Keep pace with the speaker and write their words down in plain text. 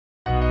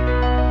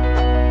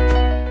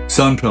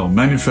SUNPAL,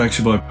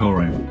 manufactured by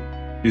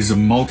Pelram, is a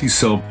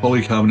multi-cell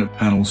polycarbonate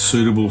panel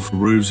suitable for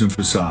roofs and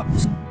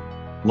facades.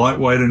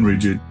 Lightweight and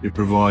rigid, it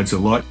provides a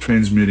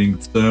light-transmitting,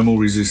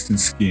 thermal-resistant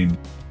skin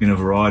in a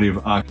variety of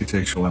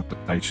architectural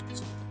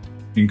applications,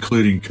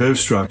 including curved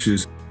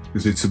structures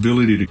with its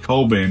ability to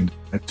cold bend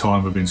at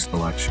time of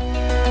installation.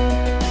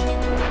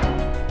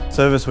 The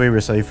service we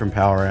received from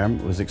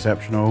Pelram was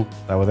exceptional.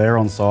 They were there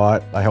on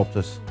site, they helped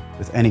us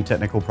with any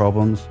technical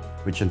problems,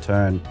 which in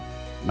turn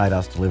made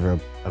us deliver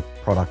a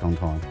product on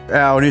time.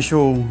 Our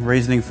initial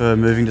reasoning for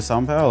moving to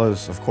SUNPAL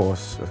is, of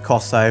course,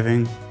 cost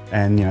saving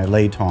and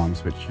lead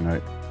times, which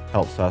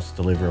helps us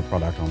deliver a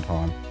product on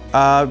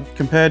time.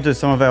 Compared to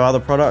some of our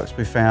other products,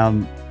 we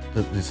found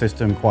the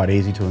system quite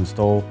easy to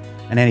install,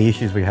 and any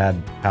issues we had,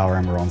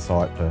 Pelram were on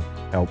site to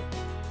help.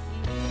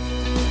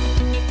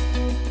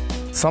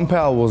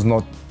 SUNPAL was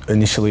not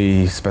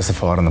initially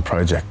specified on the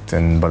project,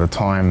 and by the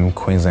time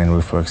Queensland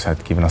Roofworks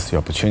had given us the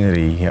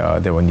opportunity,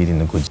 they were needing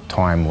the goods.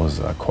 Time was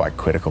quite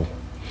critical.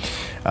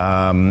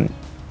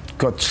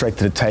 Got straight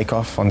to the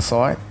takeoff on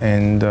site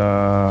and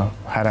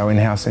had our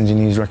in-house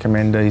engineers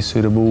recommend a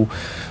suitable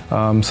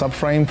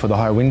subframe for the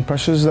high wind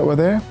pressures that were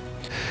there.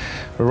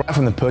 Right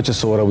from the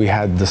purchase order, we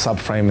had the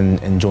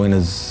subframe and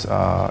joiners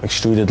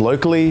extruded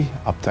locally,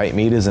 up to 8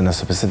 metres in a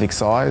specific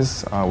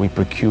size. We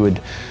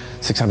procured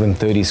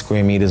 630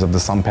 square metres of the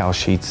SUNPAL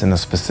sheets in a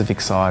specific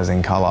size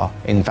and colour.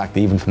 In fact,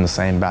 even from the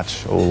same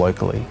batch, all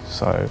locally.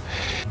 So,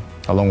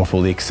 along with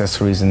all the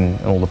accessories and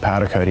all the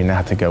powder coating that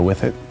had to go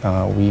with it,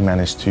 we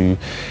managed to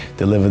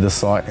deliver the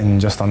site in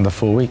just under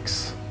 4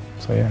 weeks.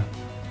 So yeah.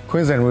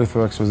 Queensland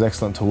Roofworks was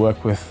excellent to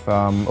work with.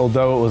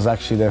 Although it was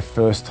actually their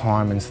first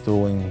time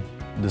installing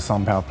the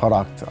SUNPAL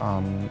product,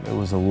 it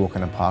was a walk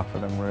in the park for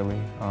them, really.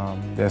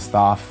 Their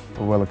staff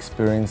were well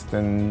experienced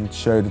and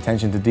showed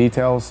attention to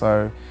detail,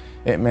 so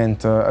it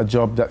meant a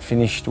job that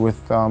finished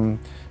with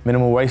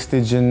minimal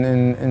wastage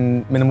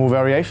and minimal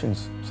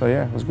variations. So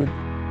yeah, it was good.